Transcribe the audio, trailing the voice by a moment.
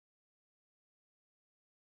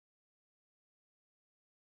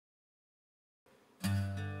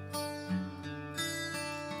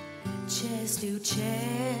chest to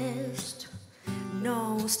chest,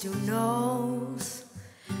 nose to nose,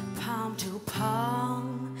 palm to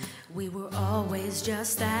palm. We were always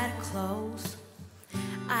just that close.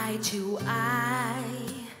 Eye to eye,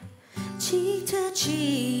 cheek to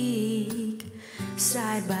cheek,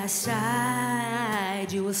 side by side.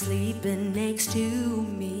 You were sleeping next to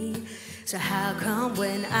me. So how come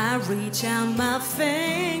when I reach out my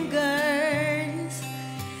fingers,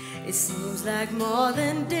 it seems like more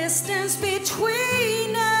than distance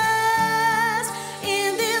between us?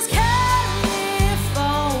 In this California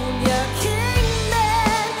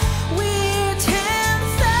kingdom, we're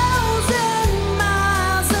 10,000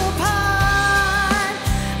 miles apart.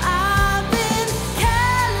 I've been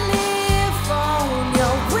California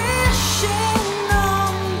wishing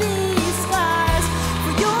on these skies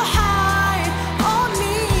for your heart on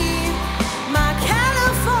me, my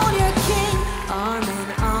California king. Arm in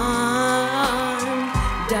arm,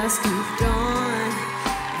 dusty dawn,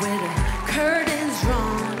 with the curtains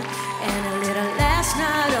drawn, and a little last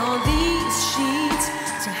night on these sheets.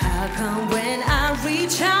 So how come when I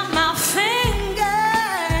reach out my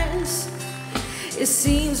fingers, it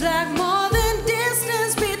seems like